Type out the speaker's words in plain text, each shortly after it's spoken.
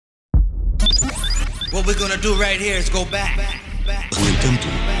What we're gonna do right here is go back. Welcome to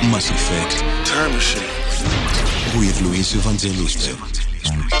Mass Effect Time Machine with Luis Evangelista.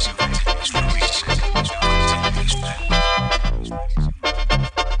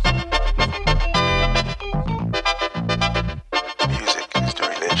 Music is the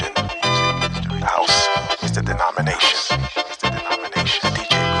religion. House is the denomination. The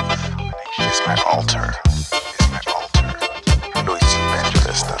DJ booth is my altar. Luis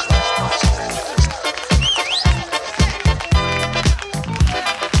Evangelista.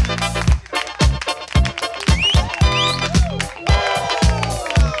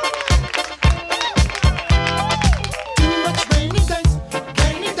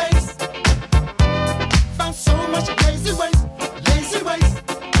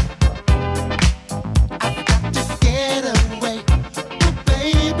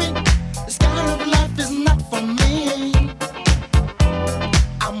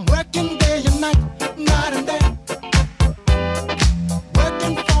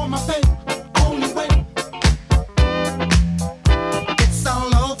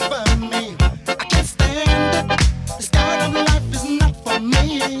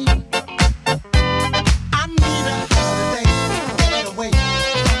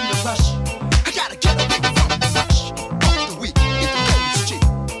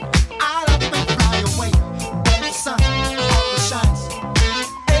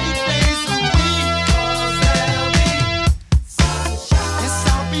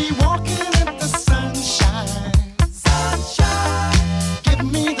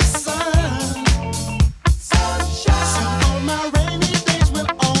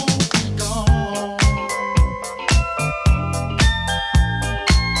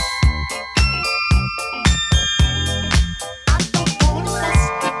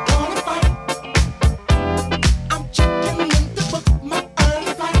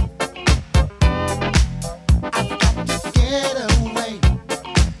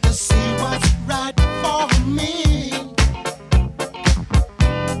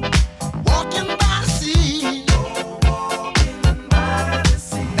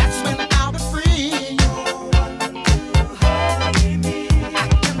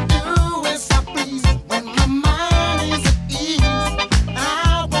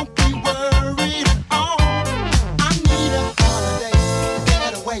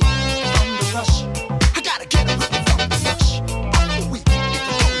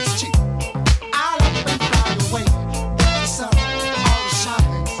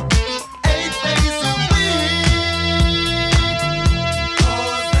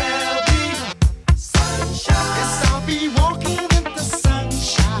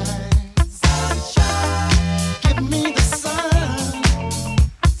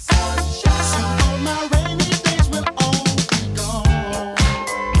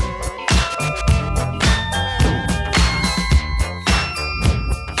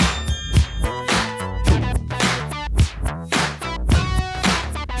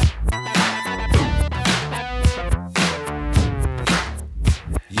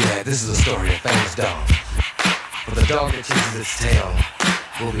 This is a story of famous dog. For the dog that chases its tail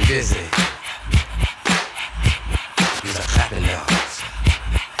will be busy. These are clapping dogs,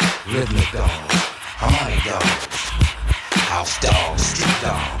 rhythmic dogs, harmonic dogs, house dogs, street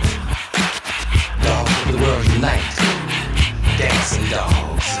dogs, dogs of the world unite, dancing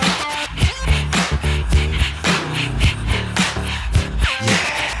dogs. Yeah,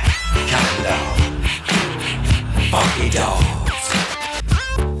 counting dog, funky dog.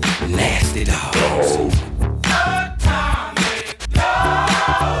 Nasty dogs.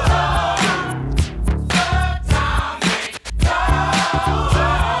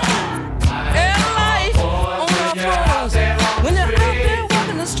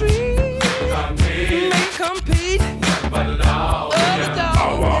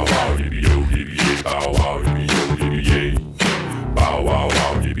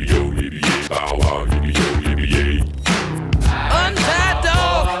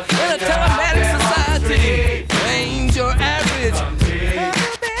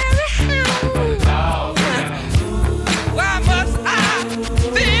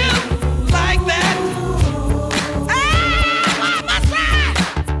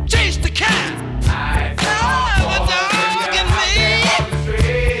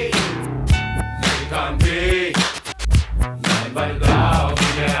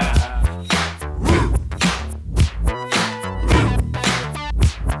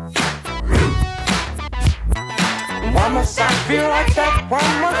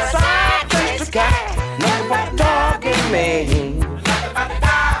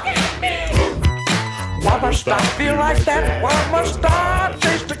 Why must I feel like that? Why must I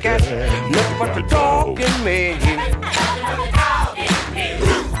taste the cat? Nothing but the dog in me.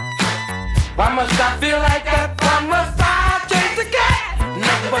 Why must I feel like that? Why must I chase the cat?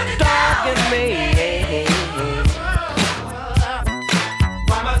 Nothing but the dog in me.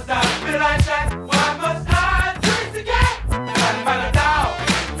 Why must I feel like that? Why must I chase the cat? Nothing but the dog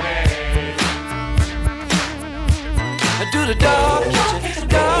in me. Do the dog catch it?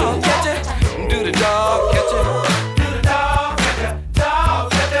 Dog catch it? Do the dog catch it? Do the dog catch it?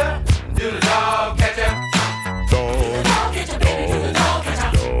 Dog catch it? Do the dog catch it?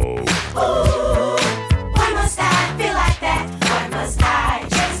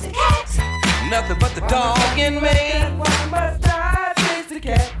 Nothing but the dog in me. Why must I chase the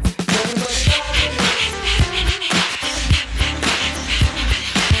cat?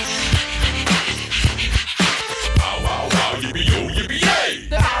 Bow wow wow yippee yo yippee yay.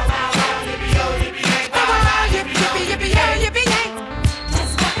 Bow wow wow yippee yo yippee yay. Bow wow yippee yippee yippee yo yippee yay.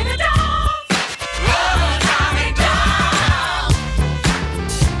 Just walking the dog. Run, Tommy dog.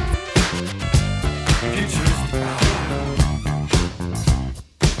 Futuristic bow wow.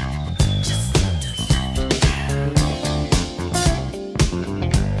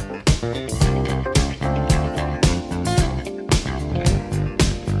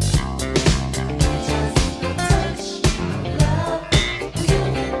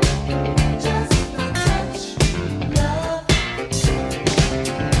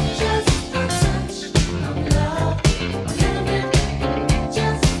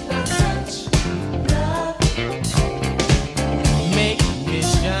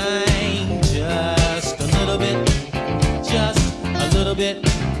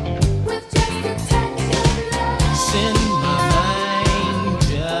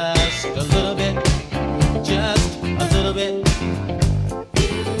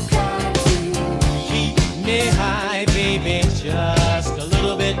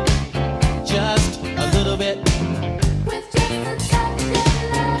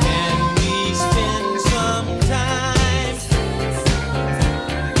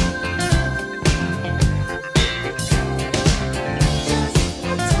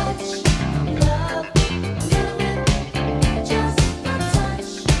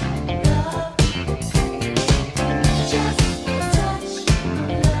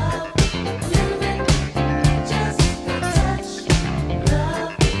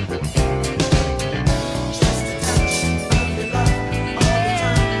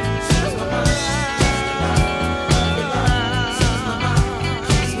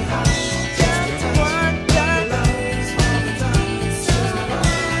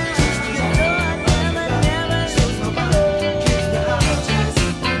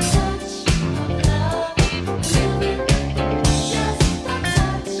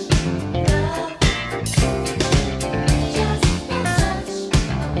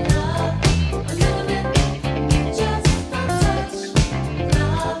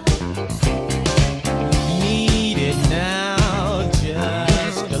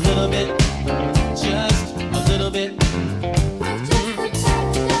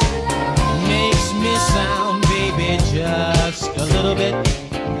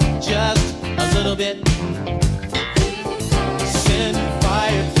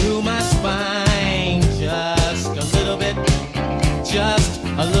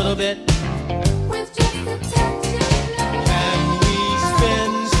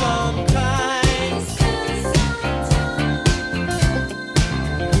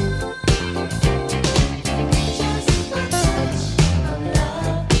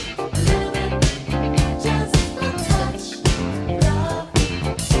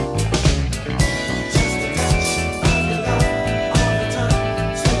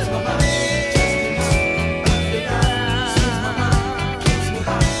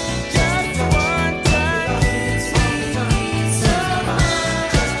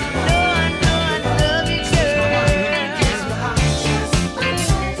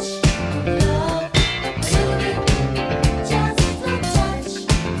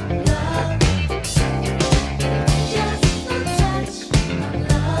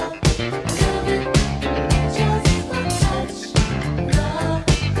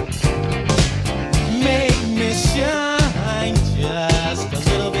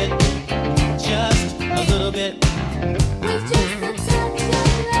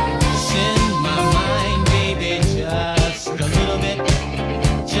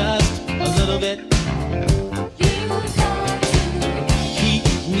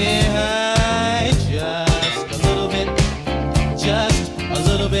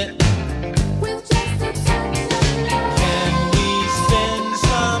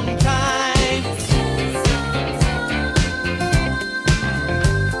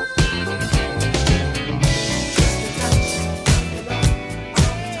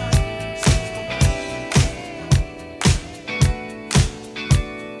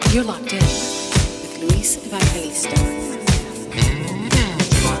 You're locked in with Luis Evangelista.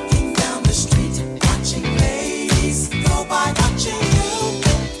 Walking down the street, watching ladies go by, watching you.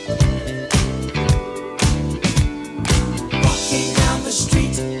 Walking down the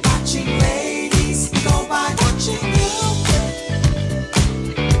street, watching ladies go by, watching you.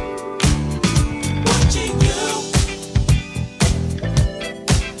 Watching you.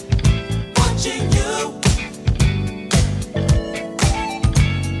 Watching you.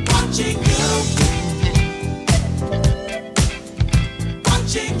 Watching you.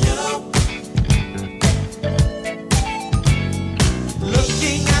 Watching you.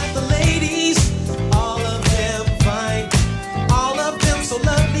 Looking at the ladies, all of them fine, all of them so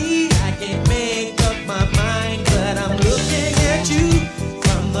lovely. I can't make up my mind, but I'm looking at you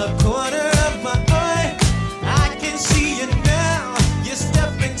from the corner of my eye. I can see you now. You're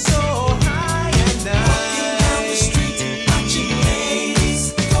stepping so high and walking down the street, watching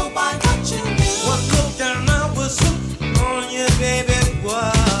ladies go by, watching you. One look and I was hooked on you, baby.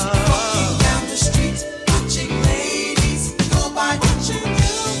 Whoa. Walking down the street, watching ladies go by, watching you.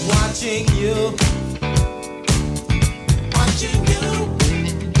 Watching you. Watching you.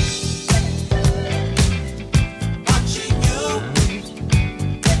 Watching you.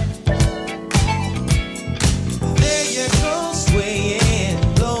 There you go, swaying,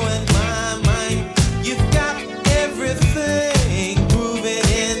 blowing my mind. You've got everything, grooving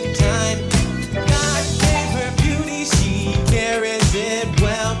in time. God gave her beauty, she carries it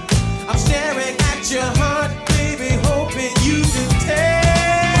well. I'm staring at your heart, baby, hoping you can tell.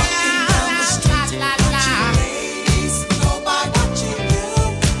 Walking down the street, watching ladies go by, watching you.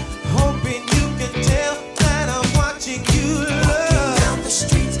 Hoping you can tell that I'm watching you. Walking down the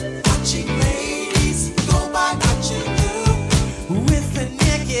street, watching ladies go by, watching you. With the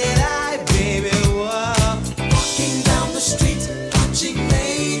naked eye, baby, whoa. Walking down the street, watching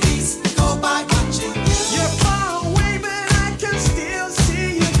ladies go by, watching you. You're far away, but I can still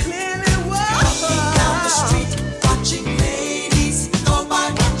see you clearly. Whoa. Walking down the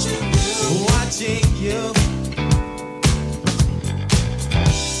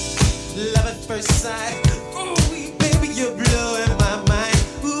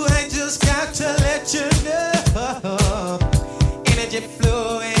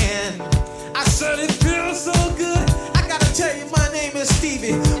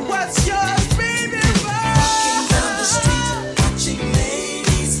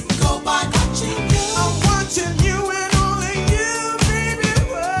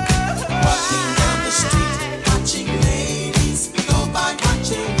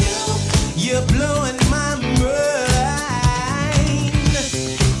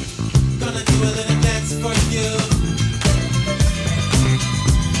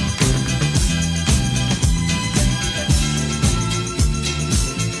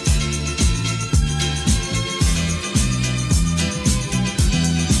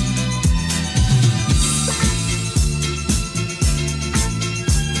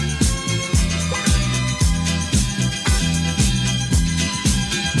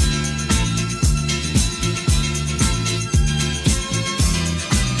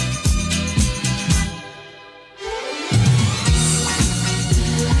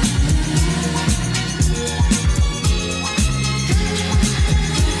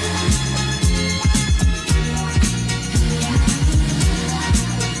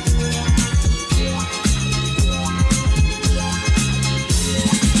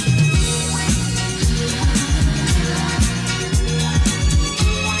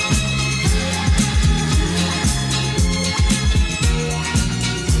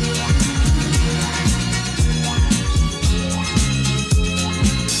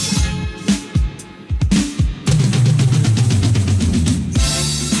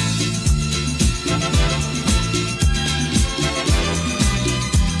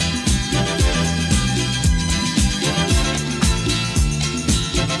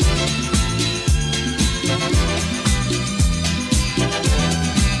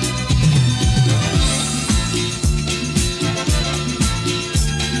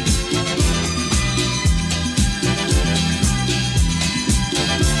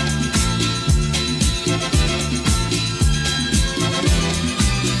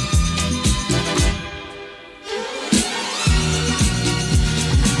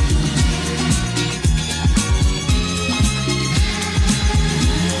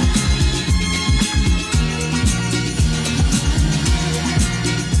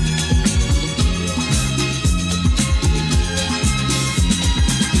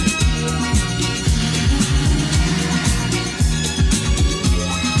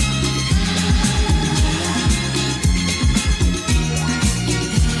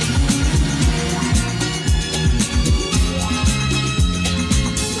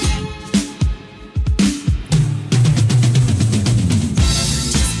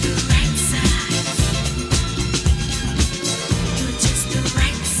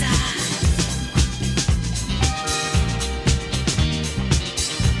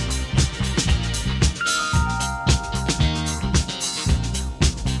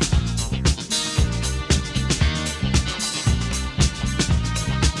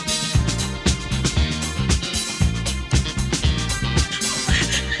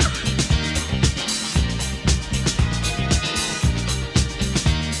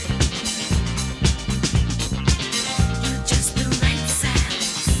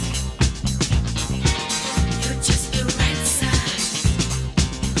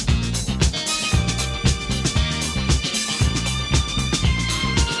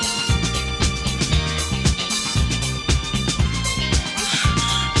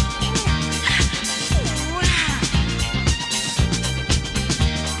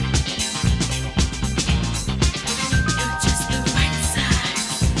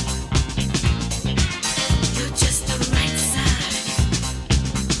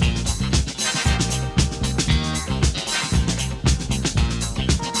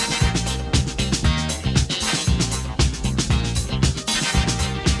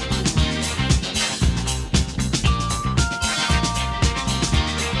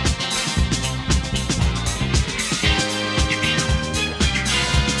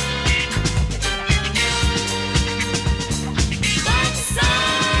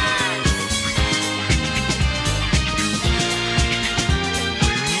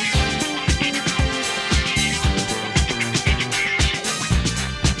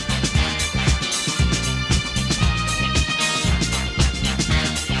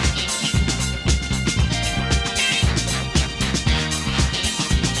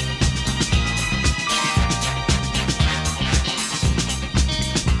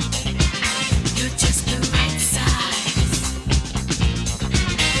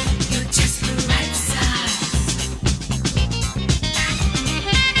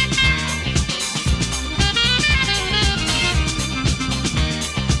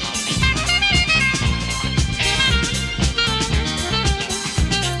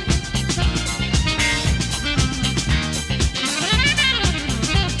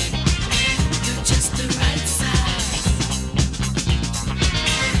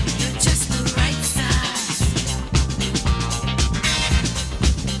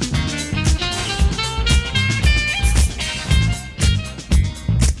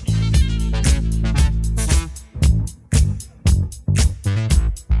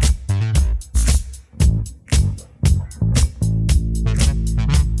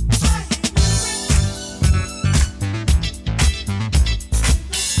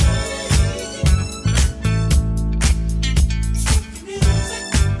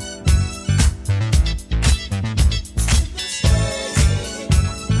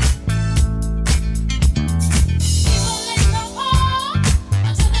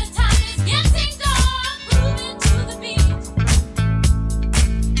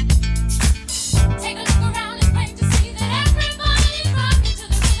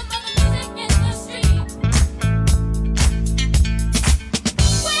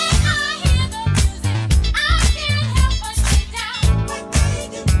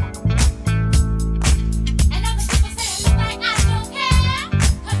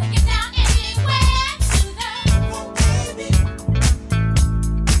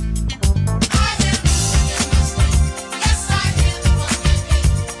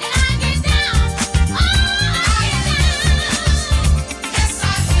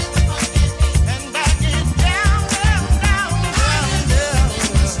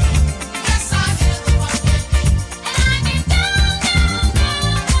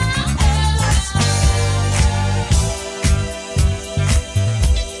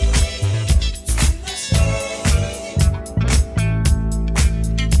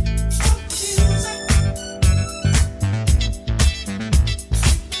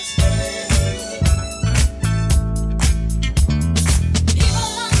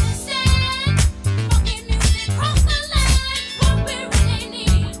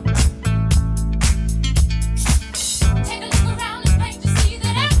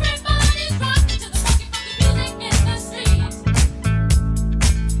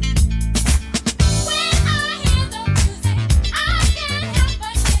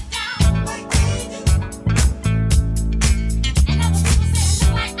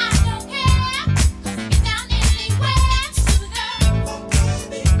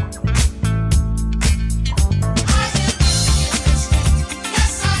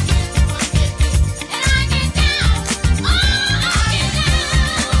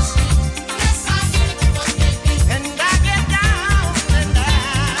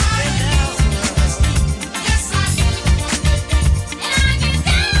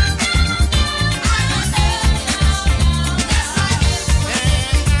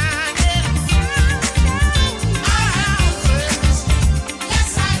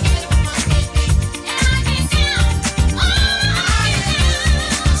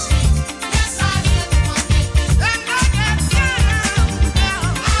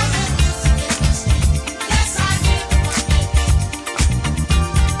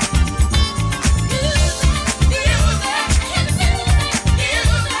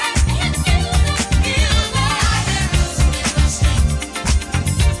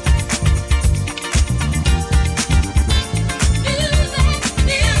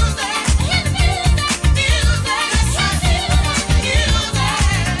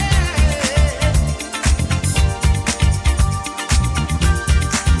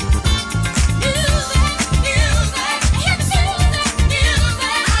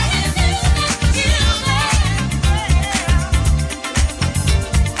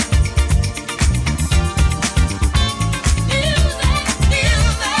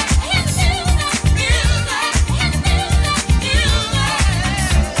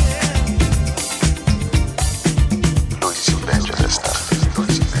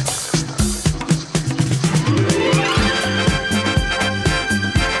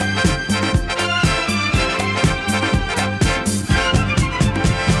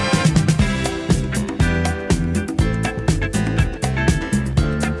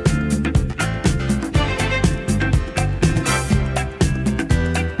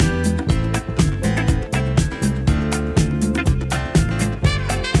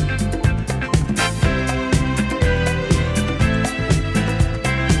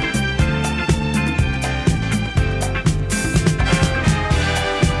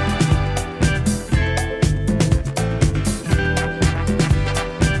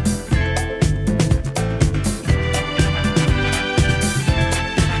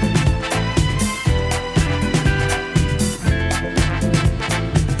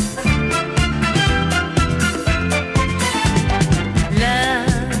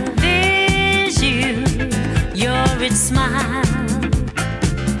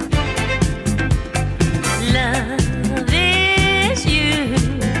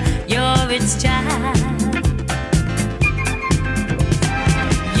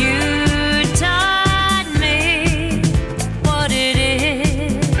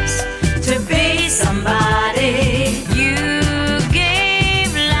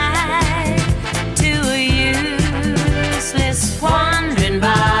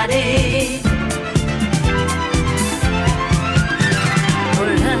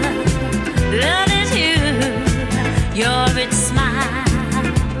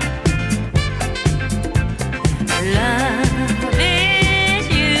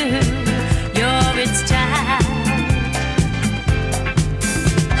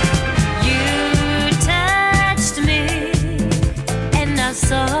I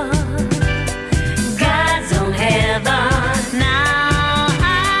saw God's own heaven. Now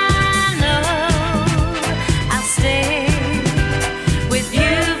I know I'll stay with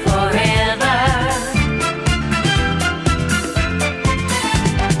you forever.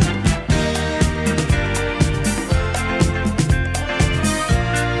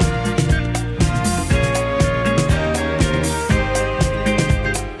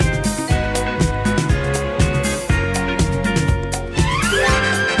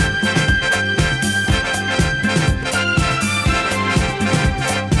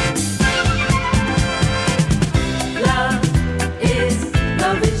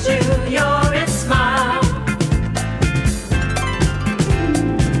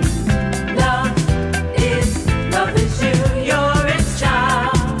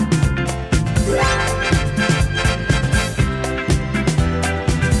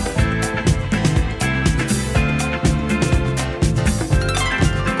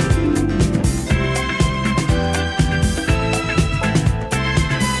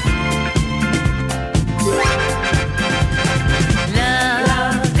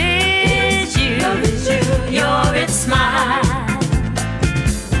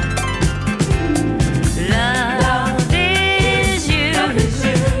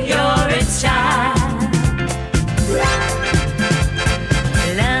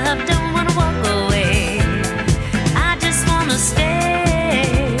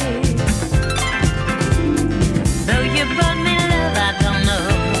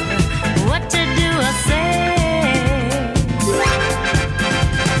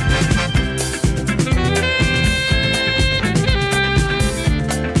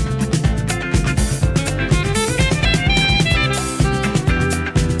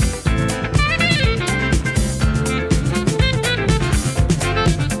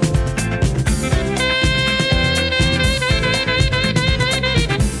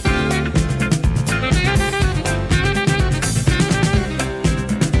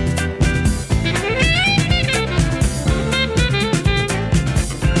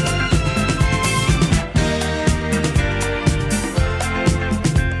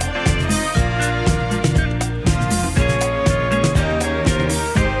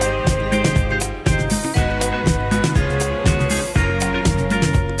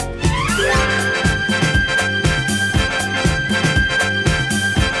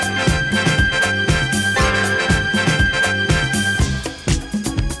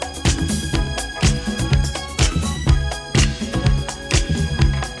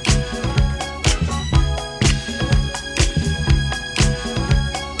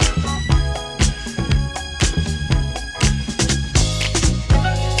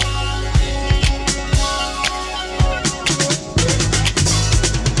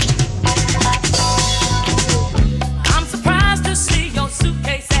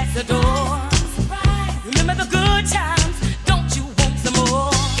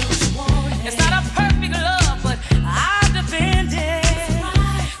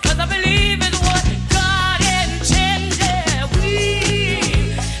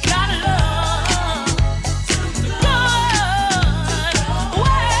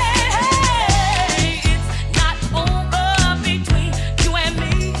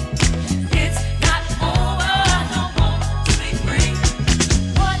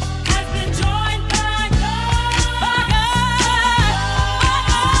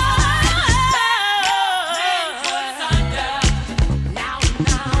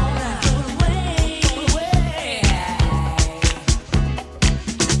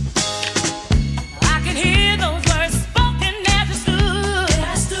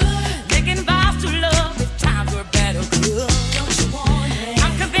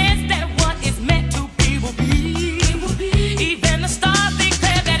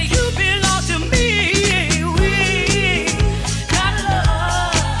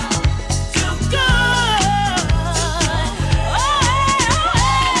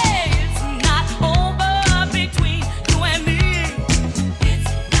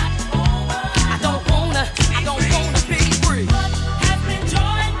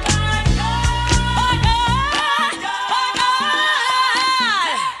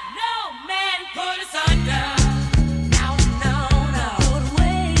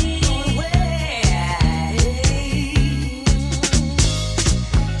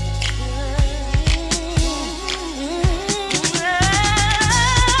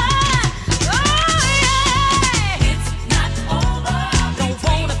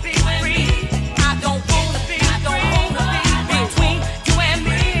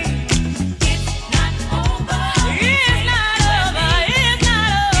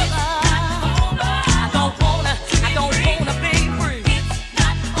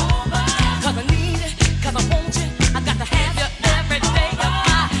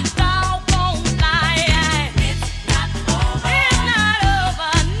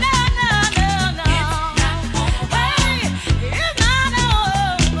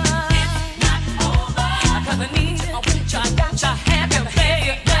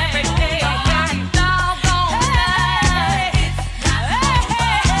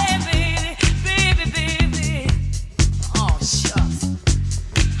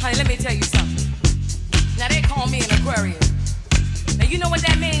 Honey, let me tell you something. Now they call me an Aquarius. Now you know what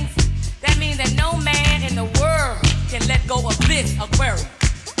that means? That means that no man in the world can let go of this Aquarius.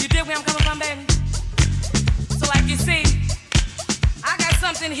 You dig where I'm coming from, baby? So like you see, I got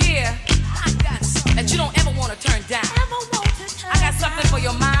something here that you don't ever want to turn down. I got something for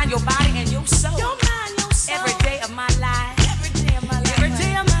your mind, your body, and your soul. Every day of my life. Every day of my life. Every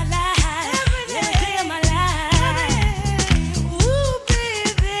day of my life. Every day of my life. Ooh,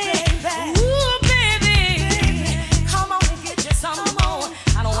 baby. Ooh, baby. Come on and get you some more.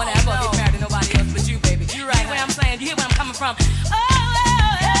 I don't want to ever get married to nobody else but you, baby. You're right. You hear what I'm saying? You hear where I'm coming from?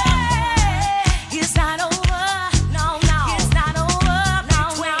 It's not over. No, no. It's not over.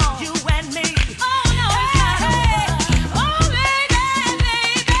 No, between you and me. Oh, no, it's not over. Oh, baby,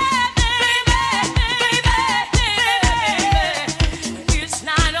 baby, baby. It's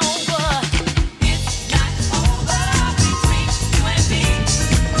not over. It's not over between you and me.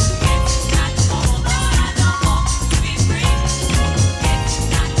 It's not over. I don't want to be free. It's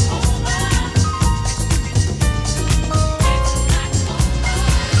not over.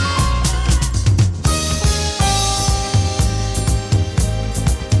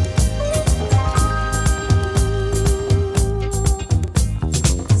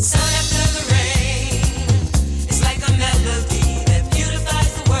 Sun after the rain, it's like a melody that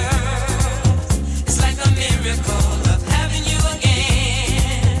beautifies the world. It's like a miracle of having you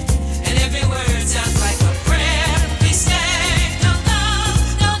again, and every word sounds like a prayer. We say no love,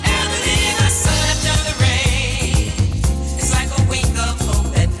 no everything. A sun after the rain, it's like a wink of hope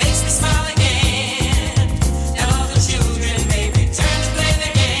that makes me smile again. Now all the children may return to play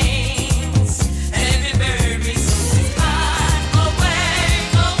their games, and every bird resumes its flight away,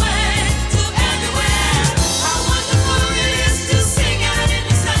 away to everywhere. How wonderful it is to sing out in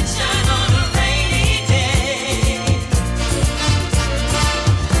the sunshine on a rainy day.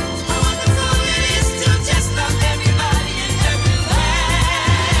 How wonderful it is to just love everybody in every way.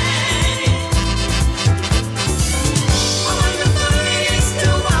 How wonderful it is to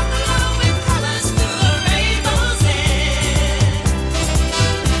walk along with colors through the rainbow's end.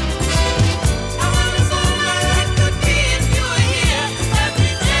 How wonderful my life could be if you were here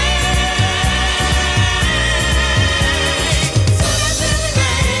every day. Sun after the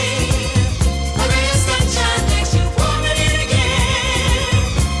rain, a ray of sunshine makes you warm again,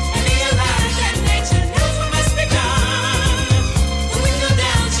 and realize that nature knows what must be done. When we feel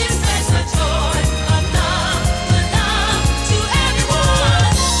down, she spreads the joy of love, the love to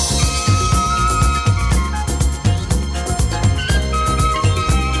everyone.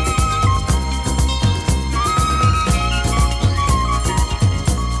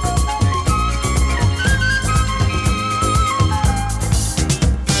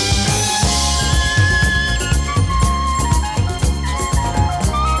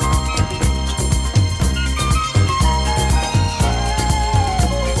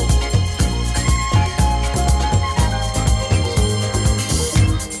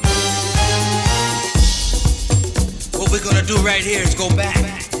 What we're gonna do right here is go back.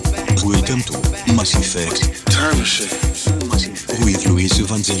 Welcome to Mass Effect. Time Machine. With Luis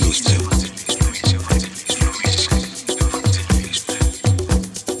Evangelista.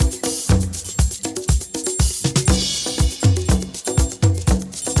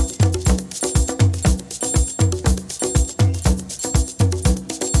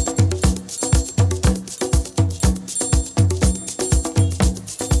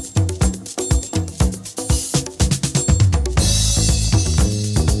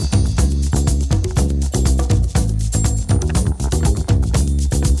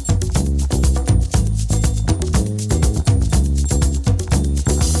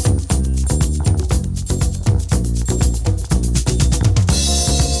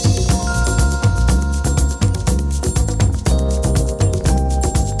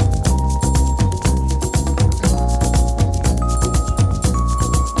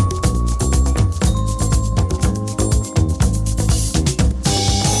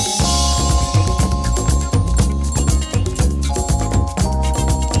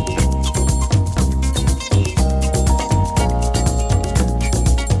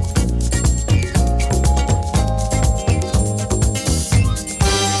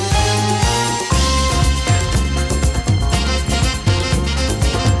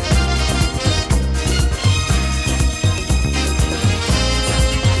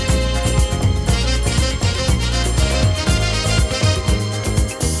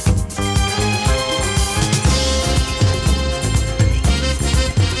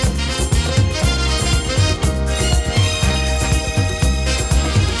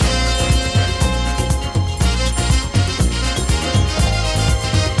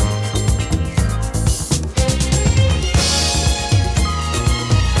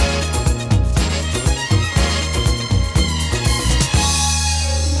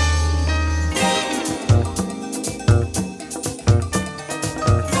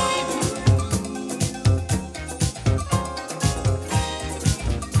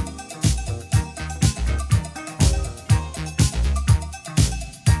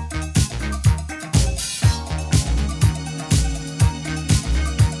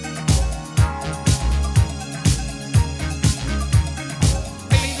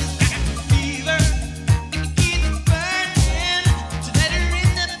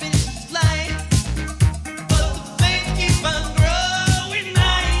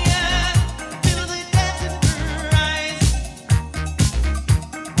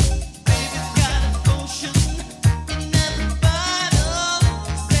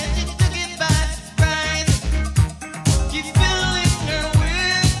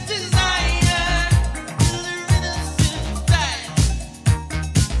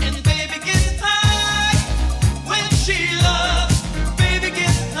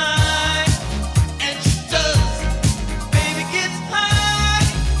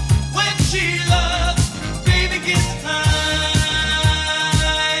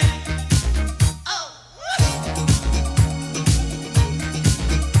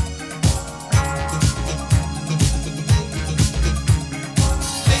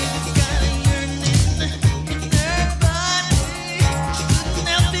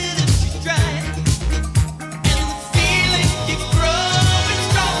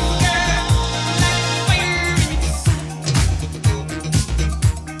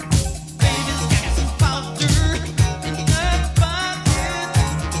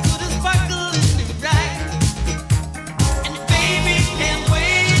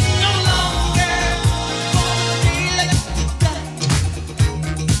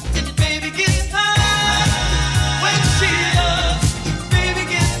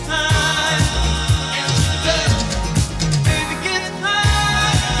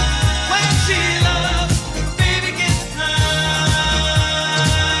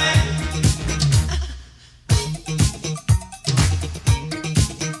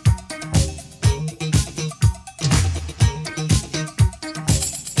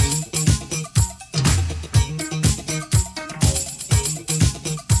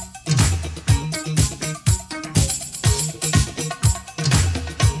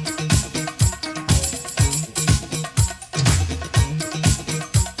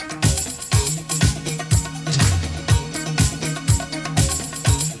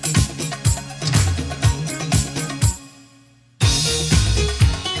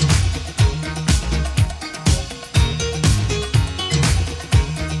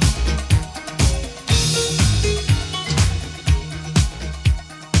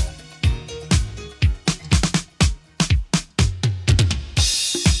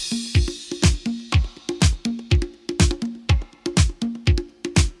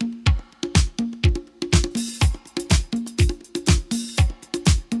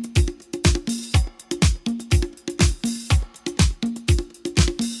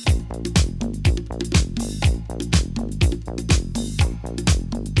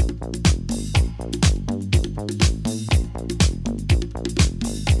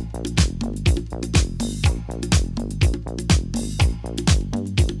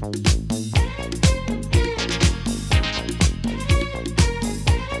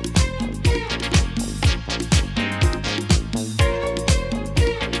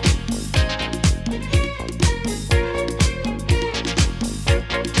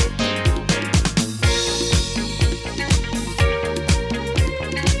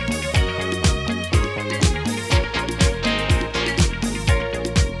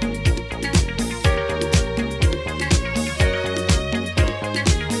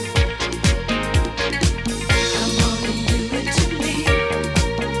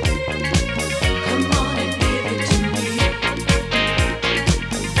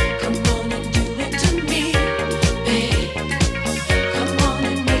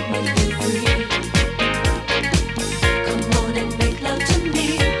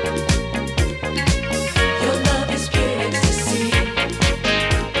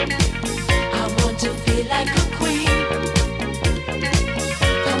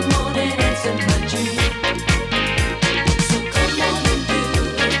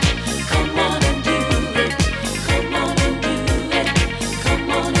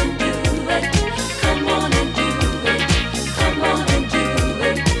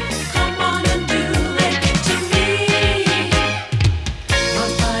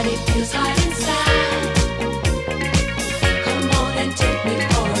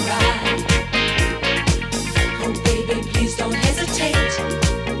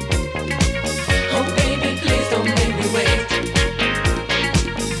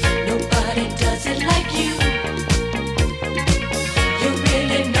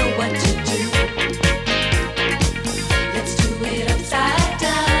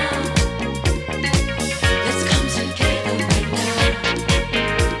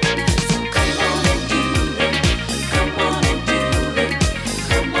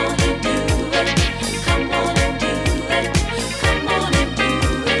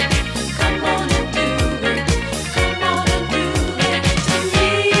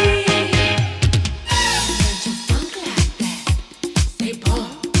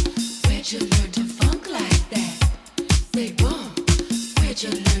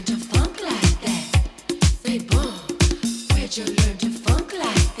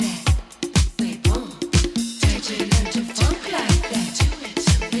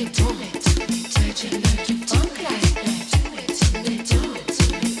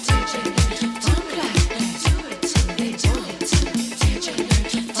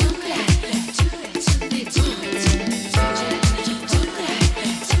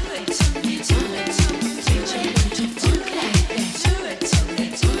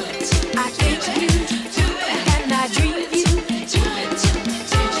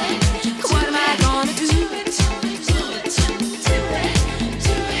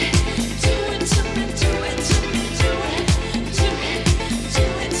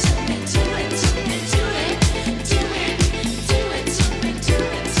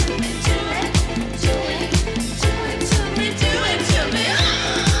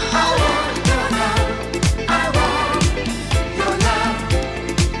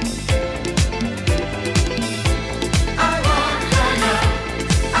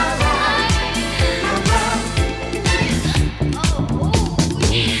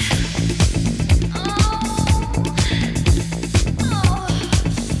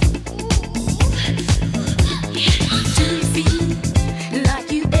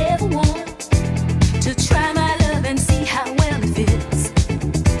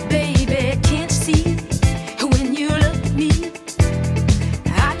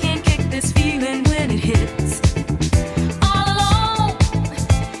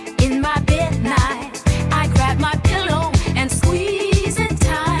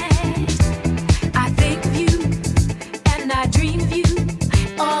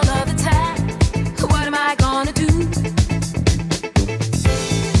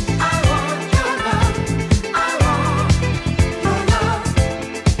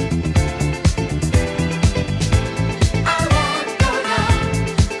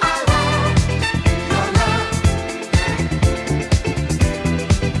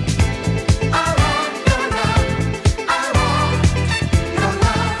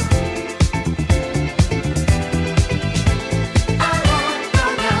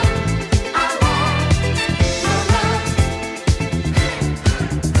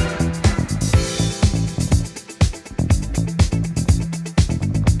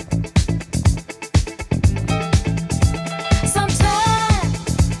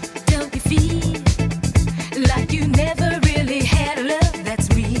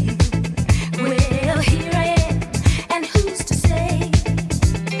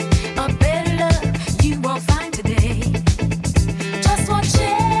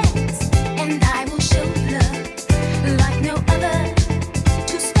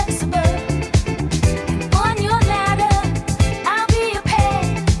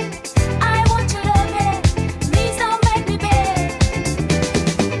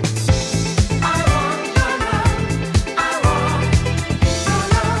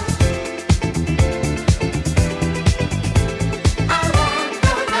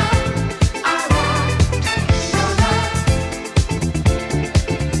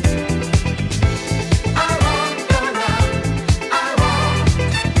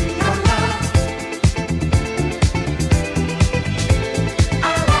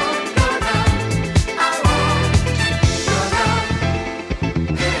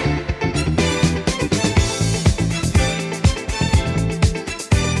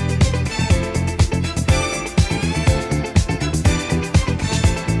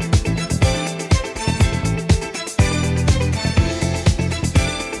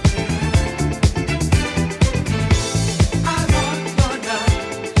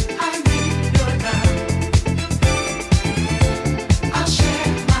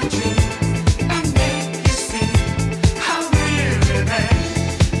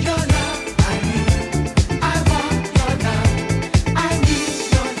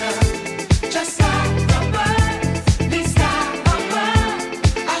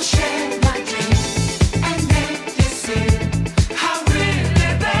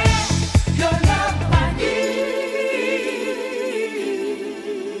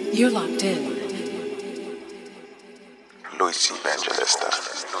 Evangelista.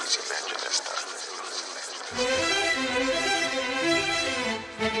 Luis Evangelista.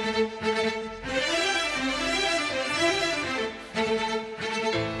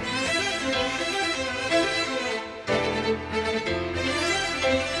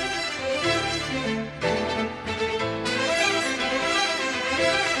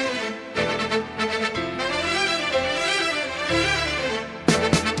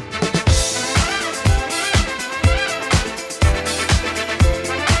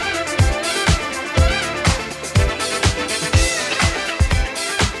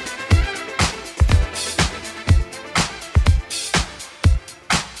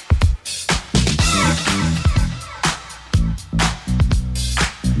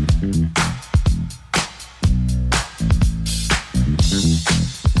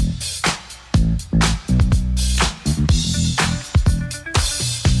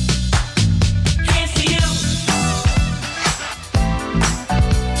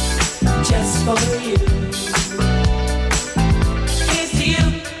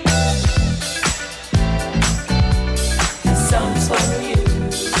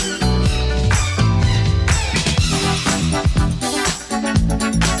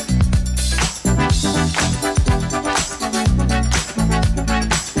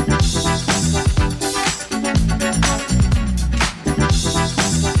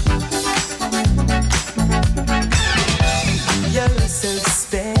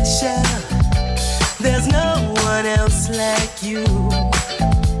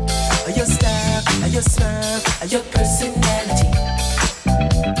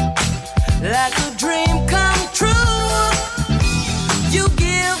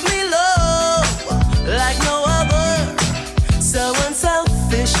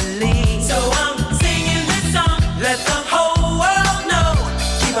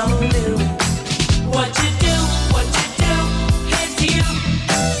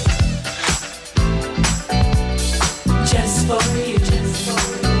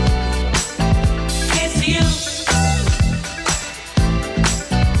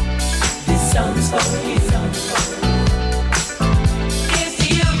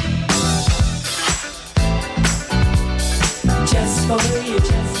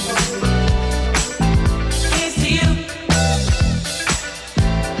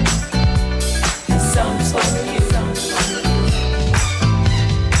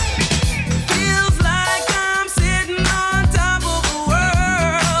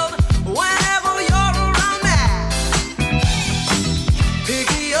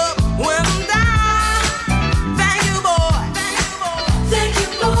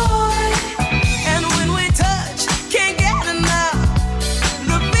 And when we touch, can't get enough.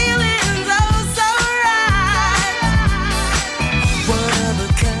 The feeling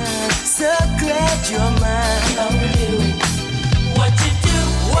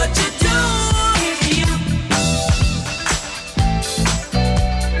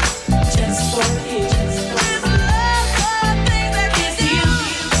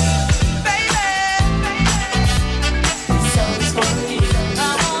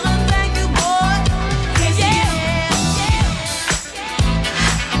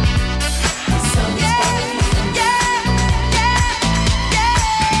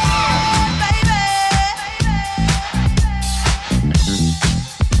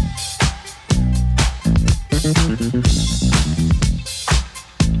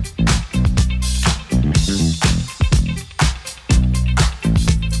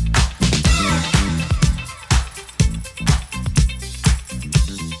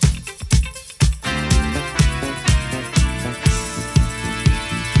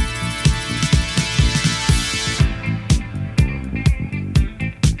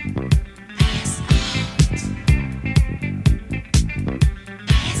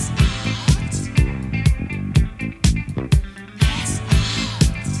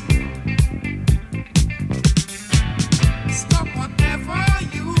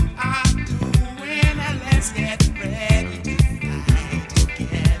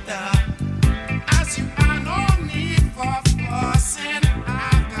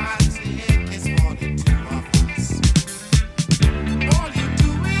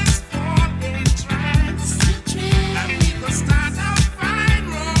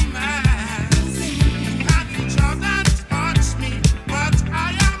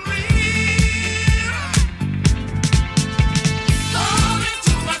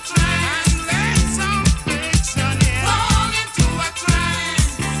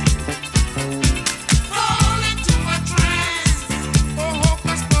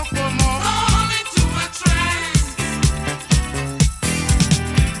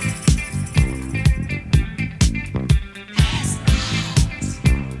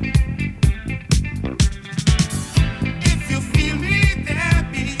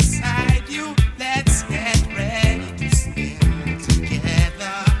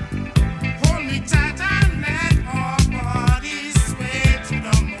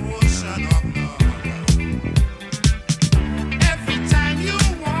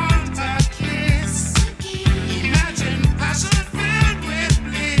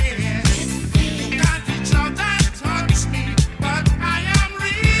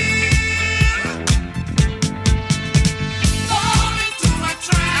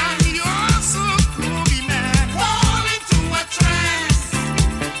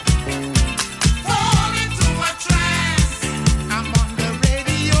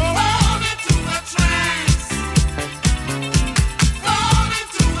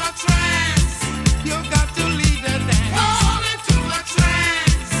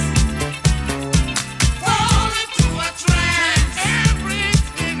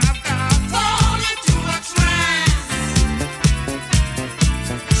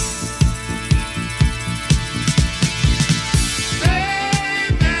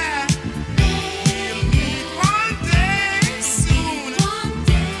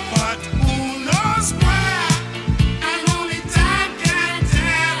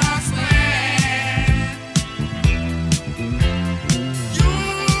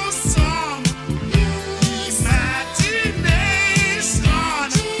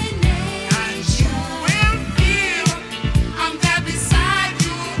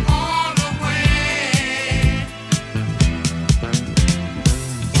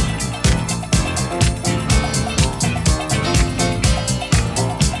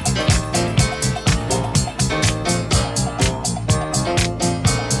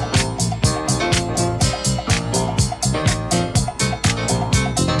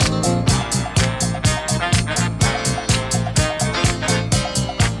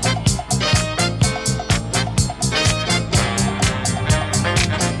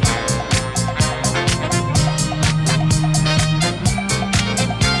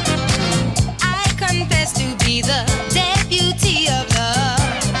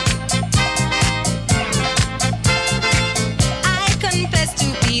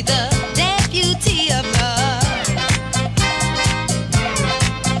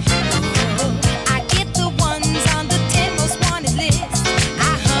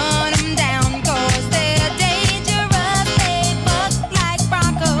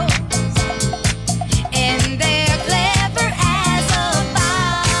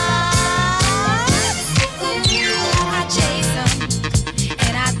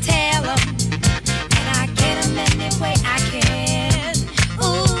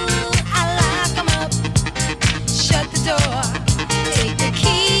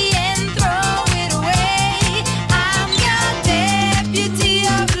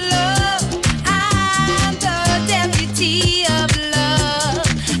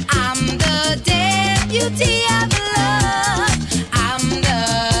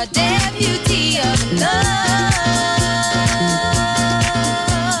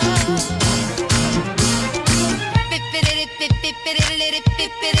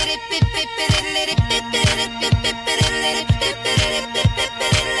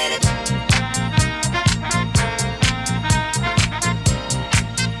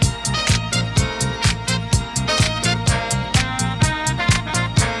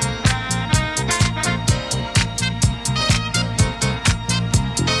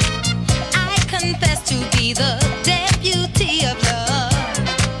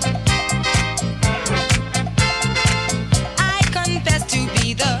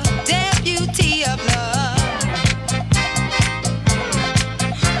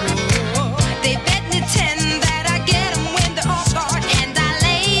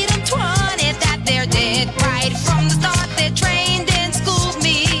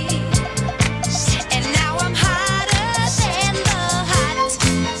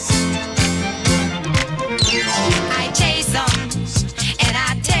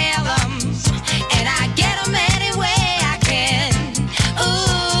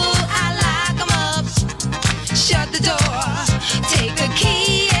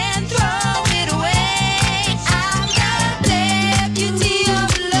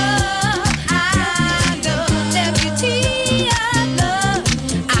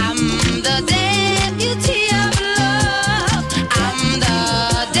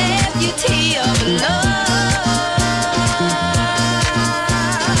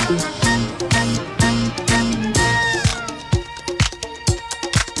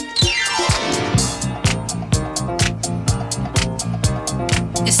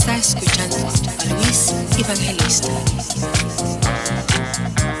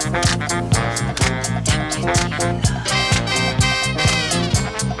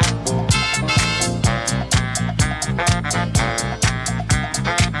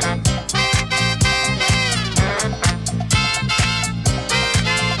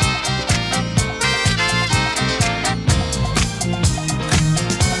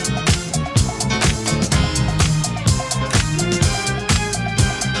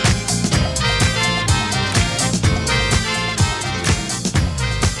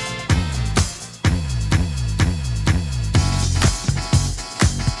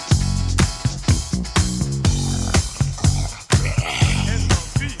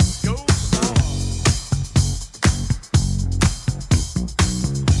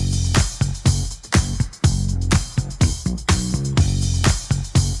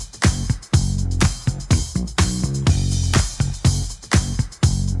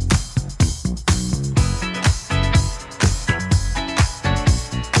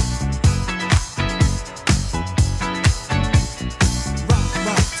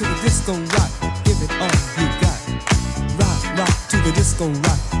disco rock, give it all you got. Rock, rock to the disco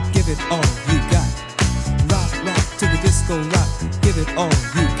rock, give it all you got. Rock, rock to the disco rock, give it all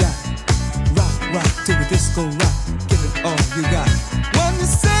you got. Rock, rock to the disco rock, give it all you got. When you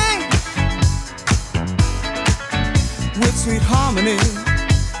sing with sweet harmony,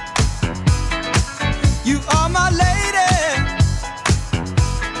 you are my lady,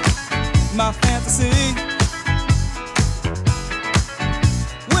 my fantasy.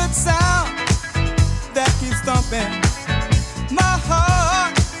 With sound that keeps thumping